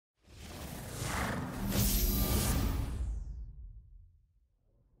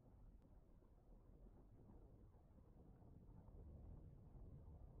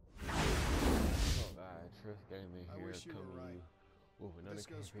wish you were right. With another This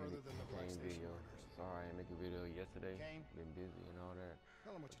goes campaign further than the Black Station video. murders. Sorry I didn't make a video yesterday. Kane? Been busy and all that.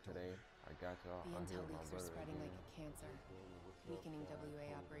 Tell him what you told Today, me. I got y'all. The I'm here intel with my leaks are brother spreading again. like a cancer, weakening WA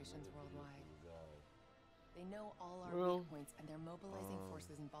operations worldwide. They know all our weak points, and they're mobilizing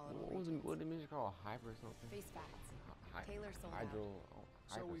forces in volatile regions. What did the mission called? Hyper something? Face facts. Taylor sold Hydro.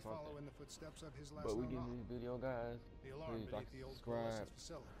 So we something. follow in the footsteps of his last But we known get op. this video, guys. The alarm Please beneath like, the old subscribe. coalescence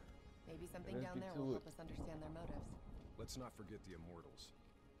facility. Maybe something Let's down get there to will it. help us understand their motives. Let's not forget the Immortals.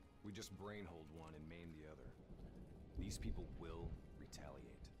 We just brainhold one and maim the other. These people will retaliate.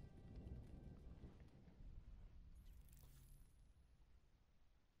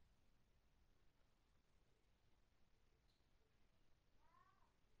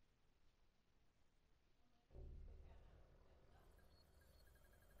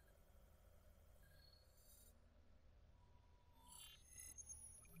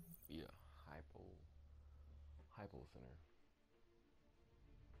 Yeah, Hypocenter.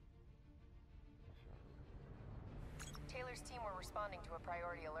 Taylor's team were responding to a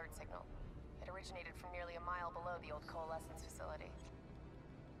priority alert signal. It originated from nearly a mile below the old coalescence facility.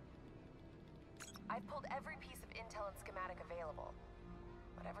 I've pulled every piece of intel and schematic available.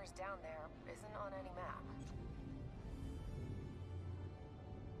 Whatever's down there isn't on any map.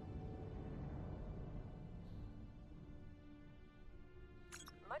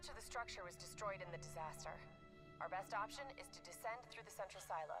 Much of the structure was destroyed in the disaster. Our best option is to descend through the central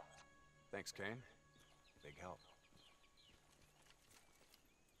silo. Thanks, Kane. Big help.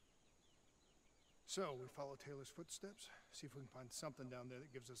 So we follow Taylor's footsteps, see if we can find something down there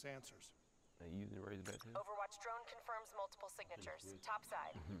that gives us answers. They usually raise back to Overwatch drone confirms multiple signatures. Top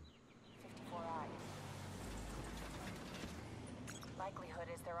side. 54i.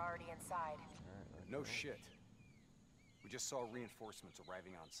 Likelihood is they're already inside. No shit. We just saw reinforcements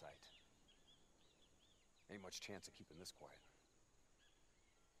arriving on site. Ain't much chance of keeping this quiet.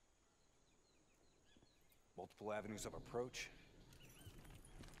 Multiple avenues of approach.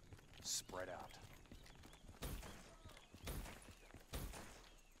 Spread out.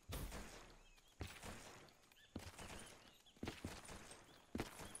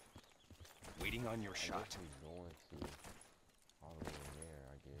 Waiting on your shot. He's going to all the way in there,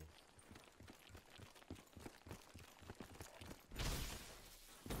 I guess.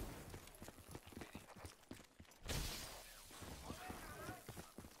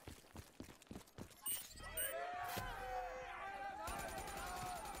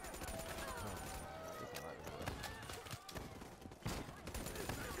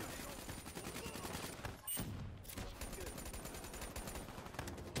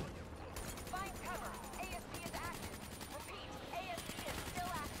 Find cover. ASP is active. Repeat, ASP is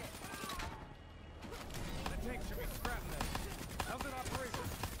still active. The tank should be scrapped then. How's it operation?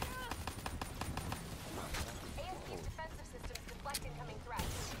 ASP's defensive systems deflect incoming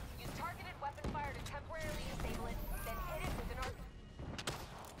threats. Use targeted weapon fire to temporarily disable it, then hit it with an arc.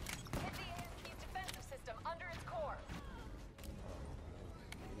 Hit the ASP's defensive system under its core.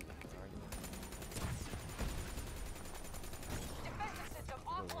 Defensive system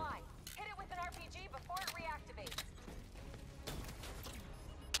offline. Hit it with an RPG before it reactivates.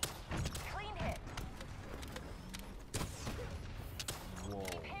 Clean hit. Whoa.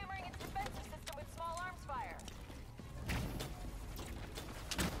 Keep hammering its defensive system with small arms fire.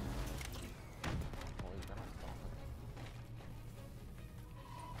 Oh, he's got a stalker.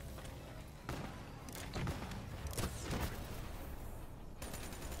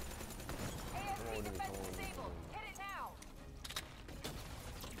 ASP defense disabled. Hit it now.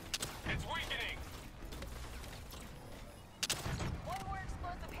 It's weakening! One more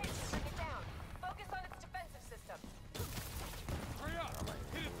explosive hit to bring it down. Focus on its defensive system. Hurry up!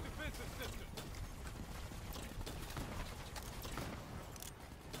 Hit its defensive system!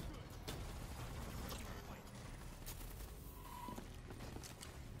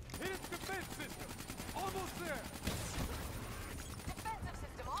 Hit its defense system! Almost there! Defensive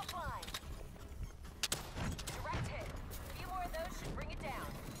system offline. Direct hit. A few more of those should bring it down.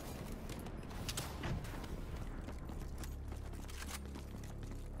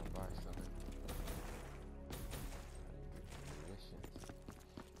 I'll buy something. Munitions.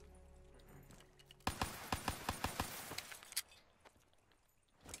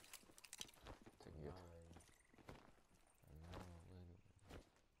 Taking your time. I know,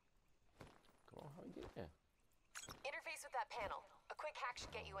 come on, how you get there? Interface with that panel. A quick hack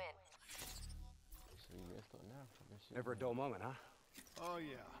should get you in. So you messed up now. Never a dull moment, huh? Oh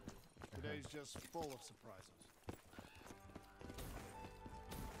yeah. Today's just full of surprises.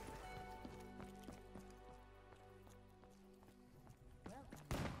 Welcome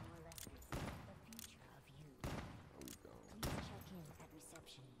to coalescence, the future of you.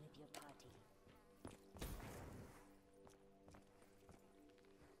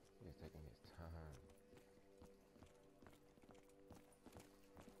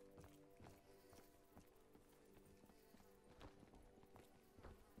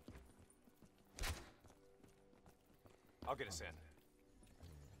 I'll get us in.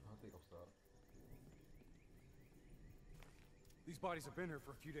 I think I'll stop. These bodies have been here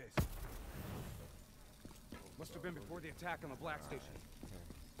for a few days. Must have been before the attack on the Black Station.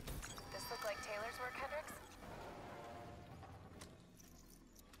 This look like Taylor's work, Hendricks?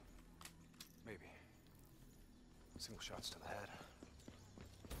 Maybe. Single shots to the head.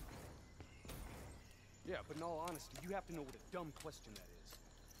 Yeah, but in all honesty, you have to know what a dumb question that is.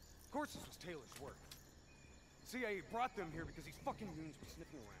 Of course this was Taylor's work. CIA brought them here because these fucking goons were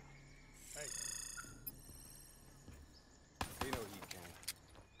sniffing around. Hey, They know heat, Kane.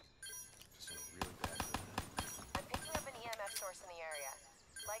 Just in a really bad mood. I'm picking up an EMF source in the area.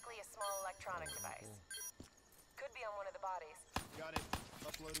 Likely a small electronic device. Could be on one of the bodies. got it.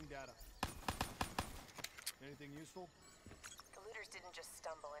 Uploading data. Anything useful? The looters didn't just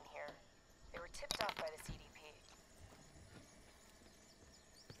stumble in here. They were tipped off by the CDP.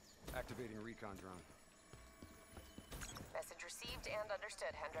 Activating a recon drone. Message received and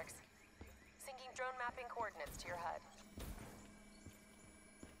understood, Hendricks. Syncing drone mapping coordinates to your HUD.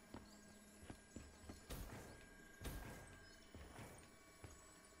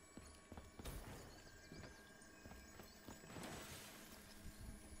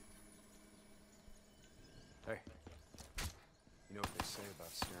 Hey. You know what they say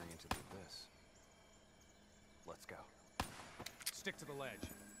about staring into the abyss? Let's go. Stick to the ledge.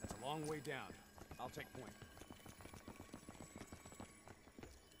 That's a long way down. I'll take point.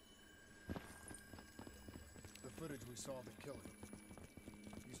 The footage we saw of the killing.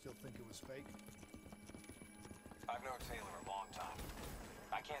 You still think it was fake? I've known Taylor a long time.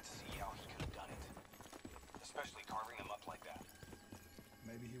 I can't see how he could have done it. Especially carving them up like that.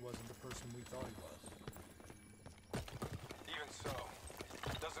 Maybe he wasn't the person we thought he was. Even so,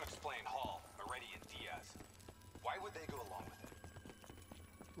 it doesn't explain Hall, Moretti, and Diaz. Why would they go along with it?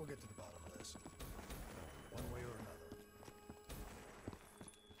 We'll get to the bottom of this. One way or another.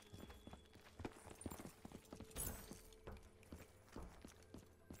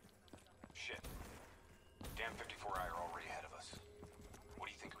 Shit. Damn 54I are already ahead of us. What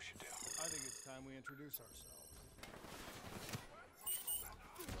do you think we should do? I think it's time we introduce ourselves.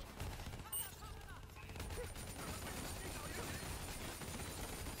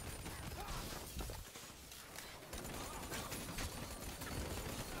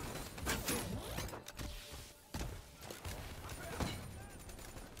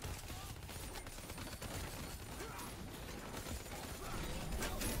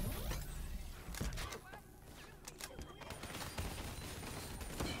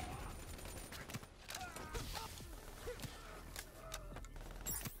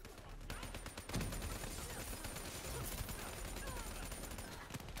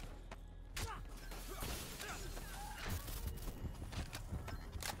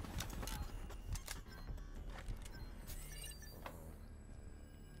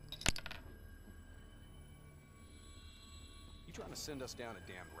 You trying to send us down a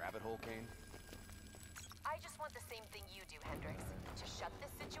damn rabbit hole, Kane? I just want the same thing you do, Hendricks. To shut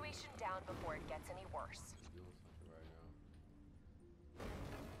this situation down before it gets any worse. Doing something right now.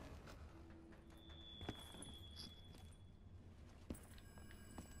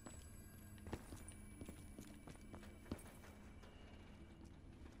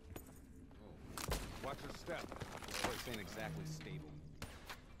 Watch your step. This place ain't exactly stable.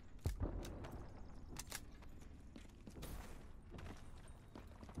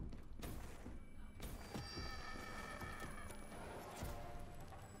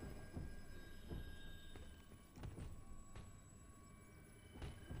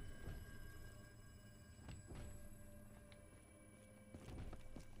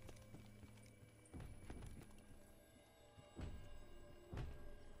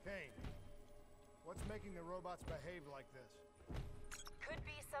 Kane, what's making the robots behave like this? Could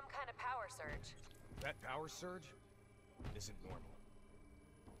be some kind of power surge. That power surge isn't normal.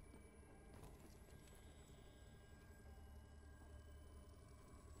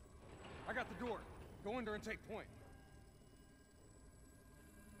 I got the door. Go in there and take point.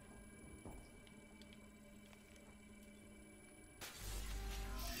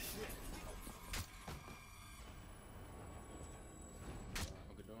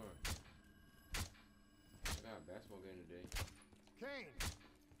 Uncle Darn. I got a basketball game today. Kane,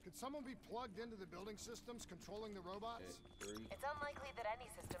 could someone be plugged into the building systems controlling the robots? At 3. It's unlikely that any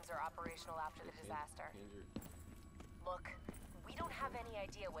systems are operational after the disaster. Kendrick. Look, we don't have any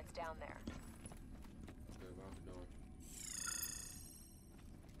idea what's down there. Okay, well, Uncle Darn.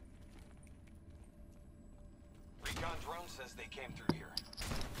 Recon drone says they came through here.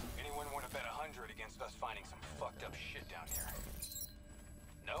 Anyone want to bet 100 against us finding some fucked up shit down here?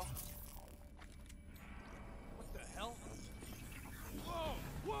 No? What the hell?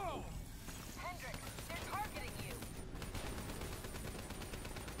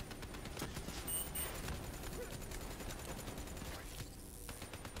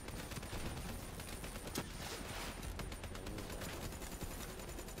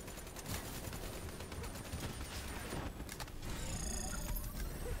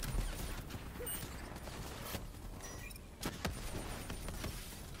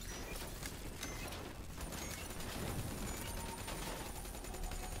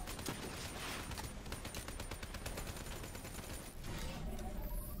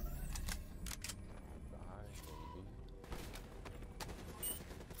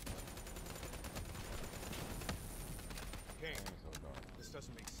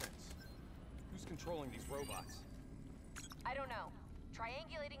 controlling these robots? I don't know.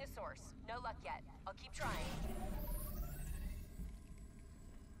 Triangulating a source. No luck yet. I'll keep trying.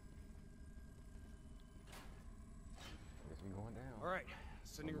 Guess we going down. All right,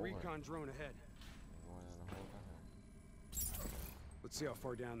 sending a boy. recon drone ahead. We're going down the whole time. Let's see how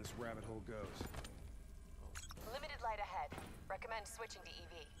far down this rabbit hole goes. Limited light ahead. Recommend switching to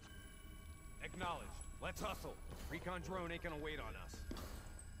EV. Acknowledged. Let's hustle. Recon drone ain't gonna wait on us.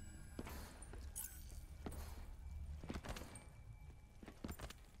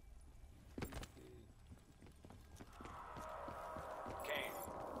 Kane,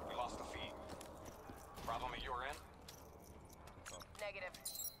 we lost the feed. Problem at your end? Negative.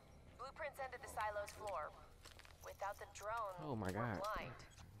 Blueprints ended the silo's floor. Without the drone, Oh my we're God. blind.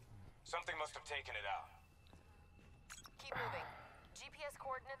 Something must have taken it out. Keep moving. GPS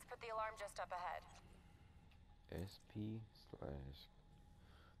coordinates put the alarm just up ahead. SP/CORUS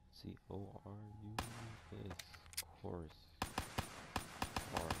course.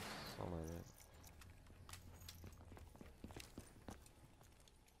 Or something like that.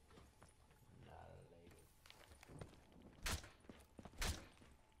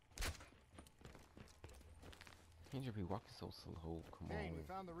 Can't you be walking so slow? Come Kane, on. we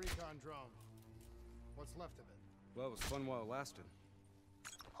found the recon drone. What's left of it? Well, it was fun while it lasted.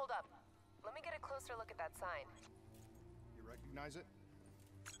 Hold up. Let me get a closer look at that sign. You recognize it?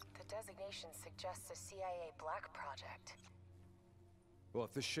 The designation suggests a CIA black project. Well,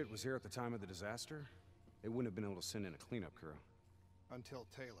 if this shit was here at the time of the disaster, they wouldn't have been able to send in a cleanup crew. Until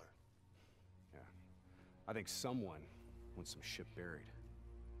Taylor. Yeah. I think someone wants some shit buried.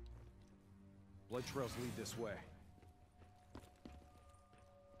 Blood trails lead this way.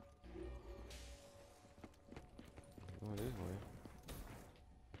 Going this way.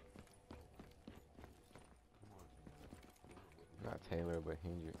 Not Taylor, but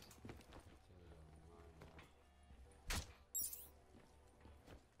Hendrix.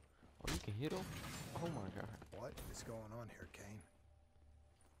 Oh, you can hit him? Oh my God. What is going on here, Kane?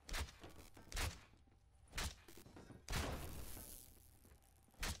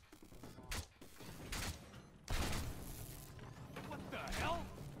 What the hell?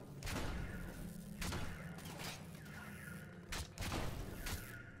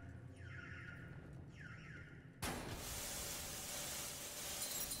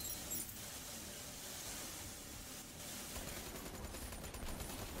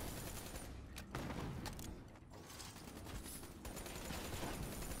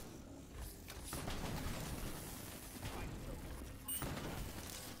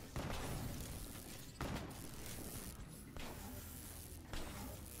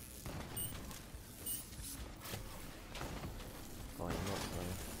 Line him up, man.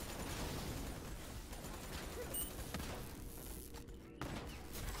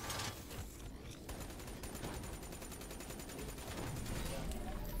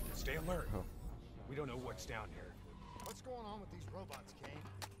 Stay alert. Oh. We don't know what's down here. What's going on with these robots, Kane?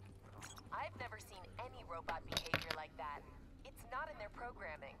 I've never seen any robot behavior like that. It's not in their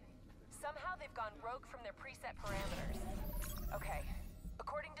programming. Somehow they've gone rogue from their preset parameters. Okay.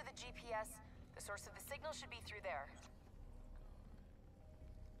 According to the GPS, the source of the signal should be through there.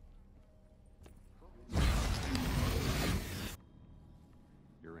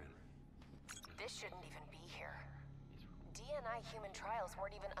 You're in. This shouldn't even be here. DNI human trials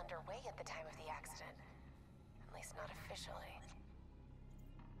weren't even underway at the time of the accident. At least not officially.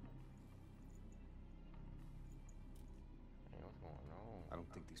 Hey, what's going on? I don't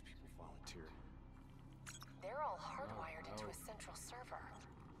think these people volunteered. They're all hardwired into a central server.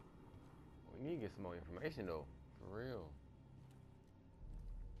 We need to get some more information though. For real.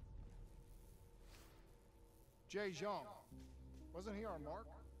 Jay Zhang. Wasn't he our mark?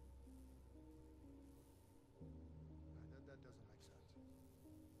 That doesn't make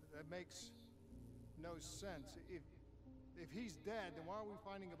sense. That makes no sense. If he's dead, then why are we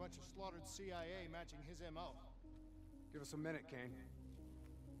finding a bunch of slaughtered CIA matching his MO? Give us a minute, Kane.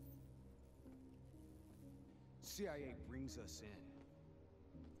 CIA brings us in,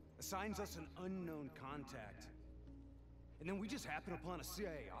 assigns us an unknown contact, and then we just happen upon a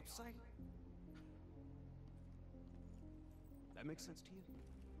CIA ops site? That makes sense to you?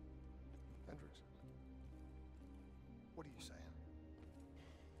 Hendricks. What are you saying?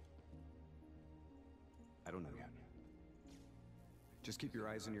 I don't know yet. Just keep your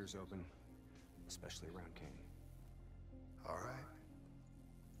eyes and ears open, especially around Kane. All right.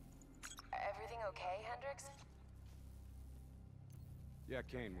 Everything okay, Hendricks? Yeah,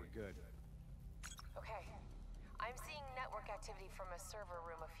 Kane, we're good. Okay. I'm seeing network activity from a server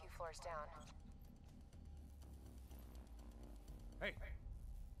room a few floors down. Hey,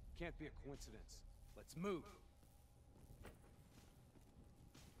 can't be a coincidence. Let's move.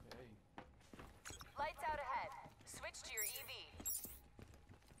 Okay. Lights out ahead. Switch to your EV.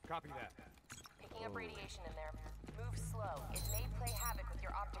 Copy that. Picking up radiation in there. Move slow. It may play havoc with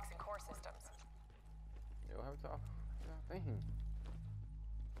your optics and core systems. Yo, how y'all thinking?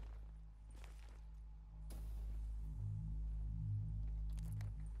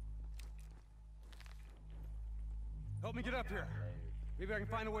 Help me get up here. Maybe I can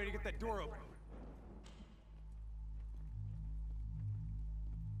find a way to get that door open.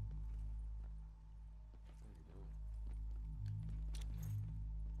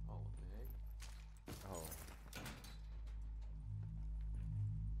 Oh, what the heck? Oh.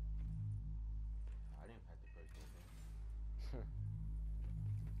 I didn't pack the first one.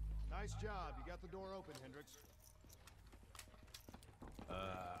 Nice job. You got the door open, Hendricks.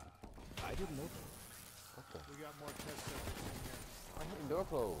 I didn't open it. What the? We got more test subjects in here. I hit the door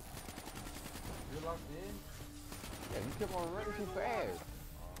closed. You locked in? Yeah, you kept on running too fast.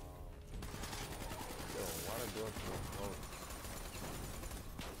 Yo, why the door closed?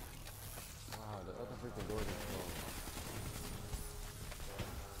 Wow, the other freaking door didn't close.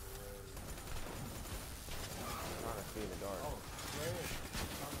 I'm trying to see in the dark. Oh, where is it?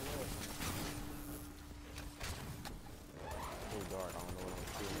 It's on the way. It's too dark. I don't know what I'm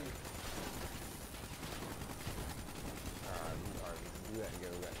seeing. Alright, we got to go,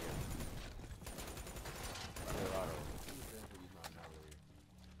 we got to go. Auto.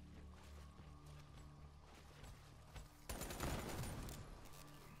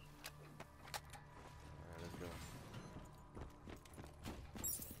 Alright, let's go.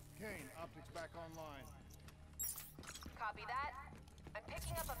 Kane, optics back online. Copy that. I'm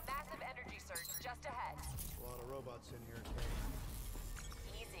picking up a massive energy surge just ahead. A lot of robots in here, Kane.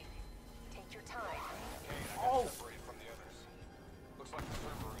 Easy. Take your time. Kane, I got separated from the others. Looks like the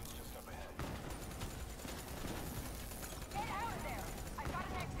server room's just up ahead. Get out of there! I've got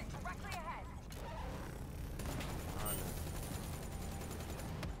an exit directly ahead.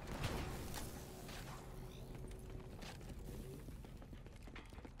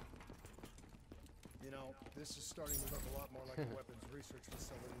 You know, this is starting to look a lot more like a weapons research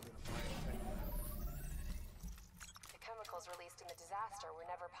facility than a biotech lab. The chemicals released in the disaster were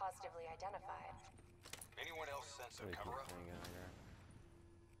never positively identified. Anyone else sense a Wait, keep cover-up? hanging out here.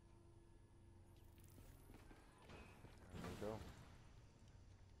 There we go.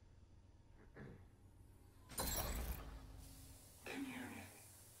 Can you hear me?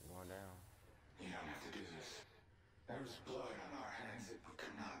 Going down. You don't have to do this. There's blood on our hands that we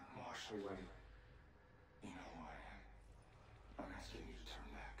could not wash away. You know who I am. I'm asking you to turn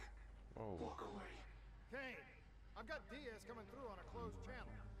back. Whoa. Walk away. Kane, I've got Diaz coming through on a closed channel.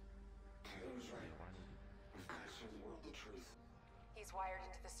 Taylor was right. We've got to show the world the truth. He's wired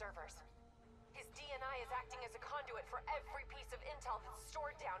into the servers. His DNI is acting as a conduit for every piece of intel that's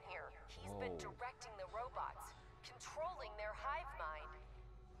stored down here. He's been Whoa. directing the robots, controlling their hive mind.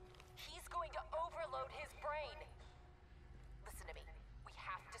 He's going to overload his brain. Listen to me. We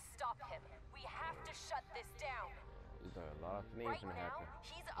have to stop him. We have to shut this down. There's a lot of things Right gonna now, happen.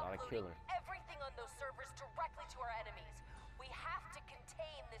 he's A lot of uploading killing. everything on those servers directly to our enemies. We have to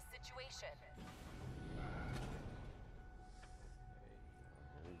contain this situation. There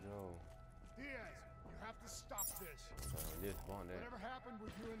we go. Diaz, you have to stop this. This one there. Whatever happened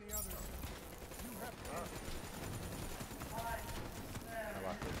with you and the others, you have to end it. How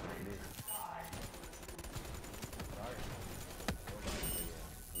about this one? This.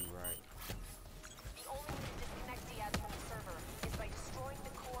 You're right. The only way to disconnect Diaz from the server is by destroying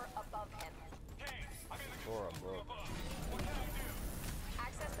the core above him. Kane, I'm in the Core control room above. above. What can I do?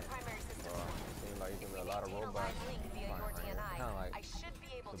 Access the primary system. Seems like If there's we a lot of maintain a robots. live link via your DNI, Kind of like I should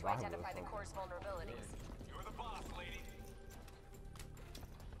be able to survival or identify the something. core's vulnerabilities. You're the boss, lady.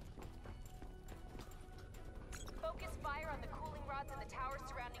 Focus fire on the cooling rods in the towers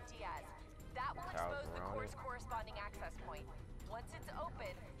surrounding Diaz. That will Towers expose the around core's it? corresponding access point. Once it's open,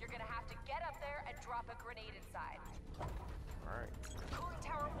 you're gonna have to get up there and drop a grenade inside. Alright. Cooling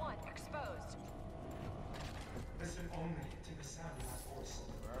tower 1 exposed. Listen only to the sound of my voice.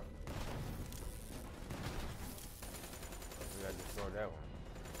 We gotta destroy that one.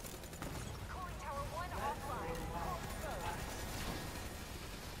 Cooling tower 1 offline. Core exposed.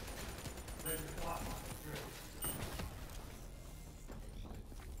 Ready to block.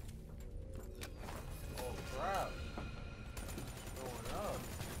 Oh crap! Going up.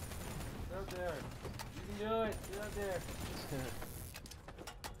 Get up there. You can do it. Get up there.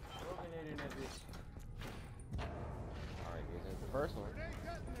 Throw a grenade in that bitch. Alright, guys, that's the first one. Grenade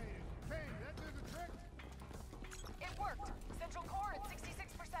detonated. Kane, that did the trick. It worked. Central core at 66%.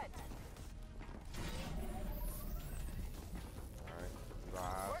 Alright,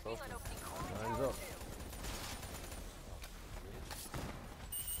 drive. Working on opening cooling Guns tower up. 2.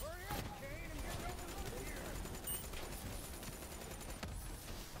 Hurry up, Kane, I'm getting overloaded here.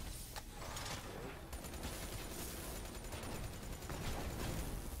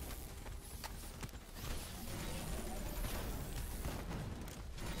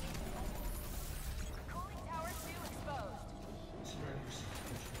 Cooling tower 2 exposed. Spread your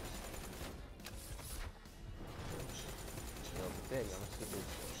secrets. Yo, big, I'm gonna see this.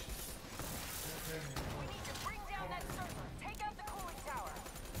 We need to bring down that server. Take out the cooling tower.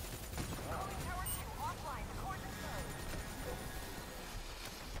 Cooling tower 2 offline. The core's exposed.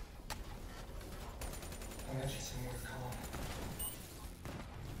 Imagine somewhere calm.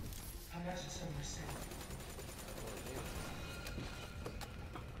 Imagine somewhere safe.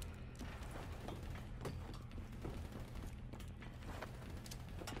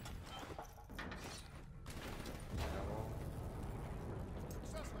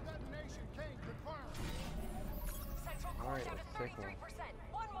 Successful detonation, Kane, confirmed. Central core Alright, down to let's take 33%. one.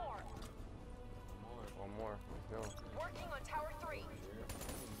 One more. One more. Let's go. Working on tower 3.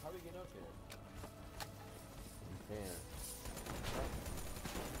 How do we get up there? You can.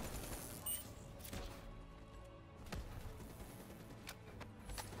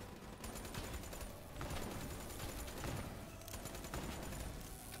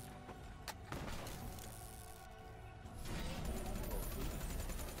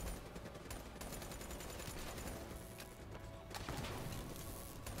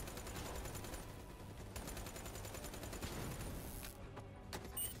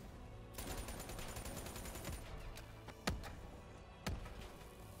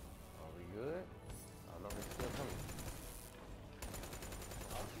 Are we good? I don't know if it's still coming.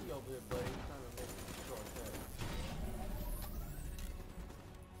 I'll see you over here, buddy. I'm trying to make a short cut.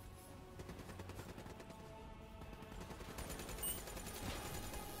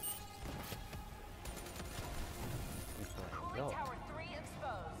 Cooling tower 3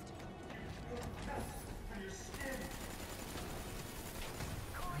 exposed.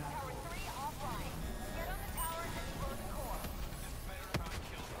 Cooling tower 3 offline. Get on the tower and explode the core.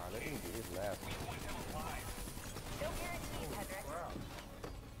 Let me do this last one. No guarantees, Hendrix.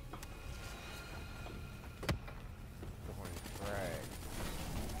 Going drag.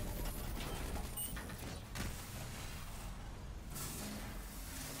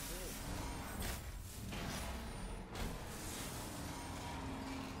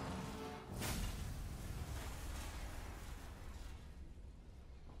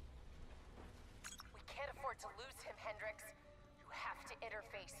 We can't afford to lose him, Hendrix. You have to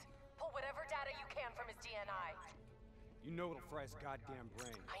interface. Pull whatever data you can from his DNI. You know it'll fry his goddamn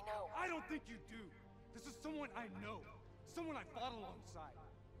brain. I know. I don't think you do. This is someone I know. Someone I fought alongside.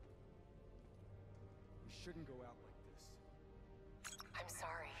 We shouldn't go out like this. I'm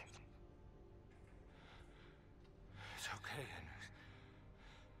sorry. It's okay, Henry.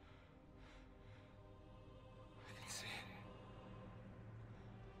 I can see it.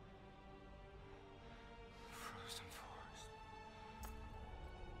 Frozen forest.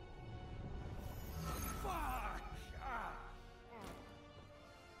 Fuck!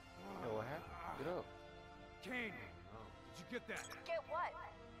 Yo, what happened? Get up. Kane! Did you get that? Get what?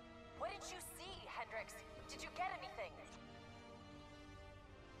 What did you see, Hendrix? Did you get anything?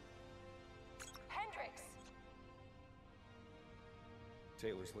 Hendrix!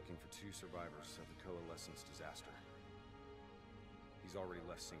 Taylor's looking for 2 survivors of the Coalescence disaster. He's already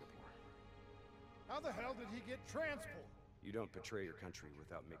left Singapore. How the hell did he get transport? You don't betray your country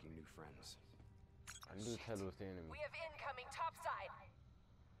without making new friends. I knew Taylor was the enemy. We have incoming topside.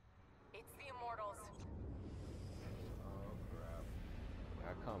 It's the Immortals. Oh, crap.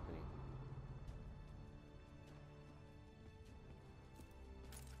 Got company.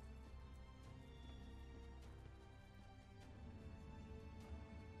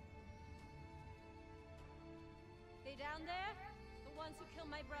 They down there? The ones who killed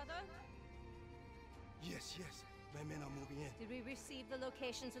my brother? Yes, yes. My men are moving in. Did we receive the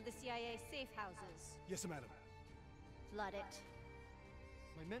locations of the CIA safe houses? Yes, madam. Flood it.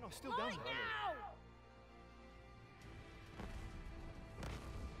 My men are still down there. Now!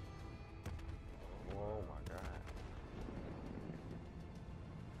 Oh my god.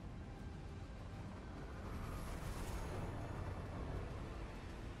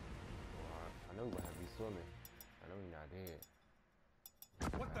 I know we're gonna have to be swimming. I know you're not dead.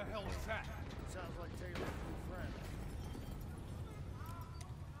 What the hell is that? Sounds like Taylor's new friend.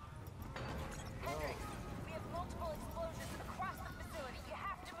 Hendrix, we have multiple explosions across the facility. You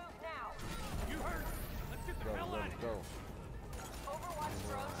have to move now. You heard? Let's get the Go, hell go, out of go. here. Overwatch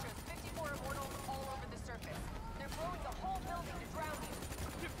drone shows 54 Immortals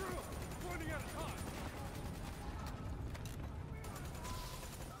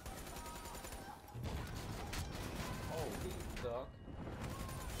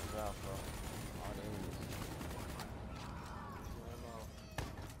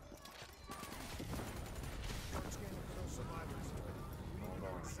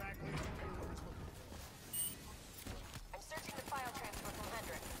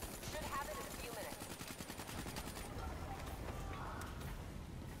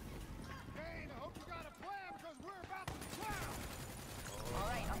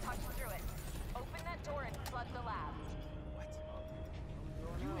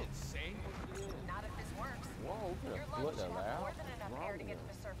What the should have hell? more than enough air to get to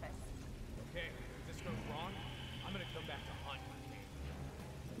the surface. Okay, if this goes wrong, I'm gonna come back to hunt my game.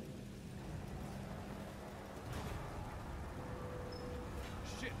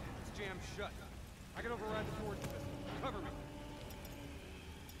 Shit, it's jammed shut. I can override the door system. Cover me.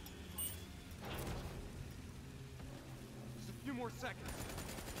 Just a few more seconds.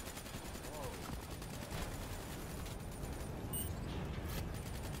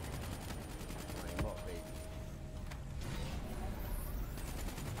 I'm up, baby.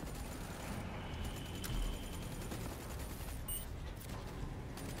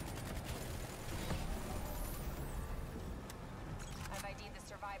 I've ID'd the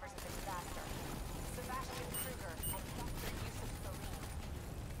survivors of the disaster. Sebastian Kruger and Dr. Yusuf Salim.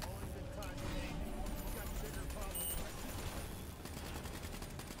 Always been time to make. We got bigger problems.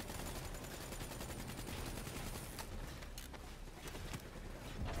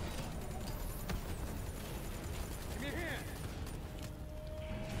 Give me a hand.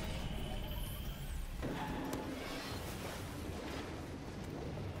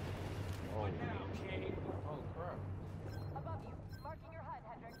 Oh, Now, Kane. oh crap. Above you, marking your HUD,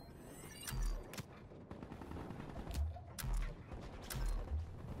 Hendrik.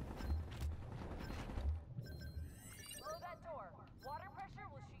 Blow that door. Water pressure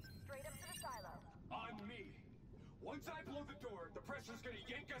will shoot you straight up to the silo. On me. Once I blow the door, the pressure's gonna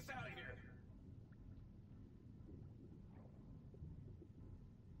yank us out of here.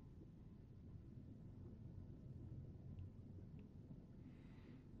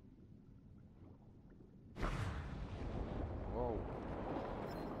 Whoa.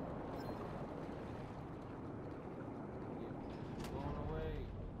 Going away.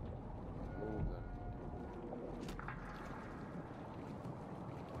 Moving.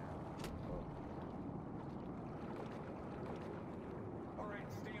 All right,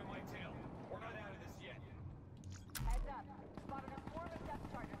 stay on my tail. We're not out of this yet. Heads up. Spotted a swarm of depth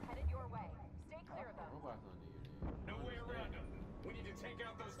charges headed your way. Stay clear of them. Robots under you, dude. No way around them. We need to take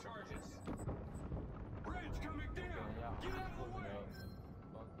out those charges. Bridge coming down. Yeah, Get out of the way.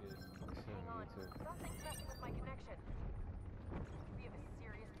 Fuck this. Hang on. Something's messing